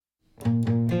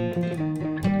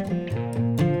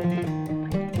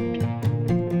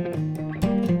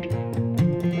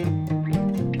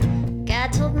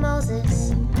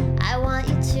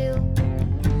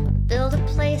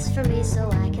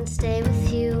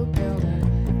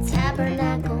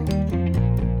tabernacle.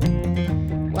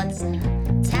 What's a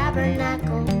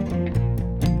tabernacle?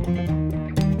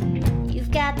 You've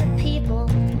got the people,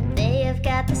 they have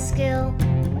got the skill.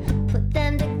 Put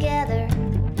them together,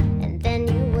 and then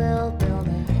you will build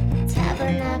a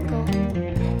tabernacle.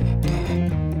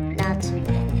 Not too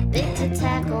big to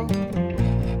tackle,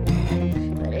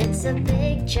 but it's a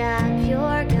big job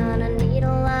you're gonna need.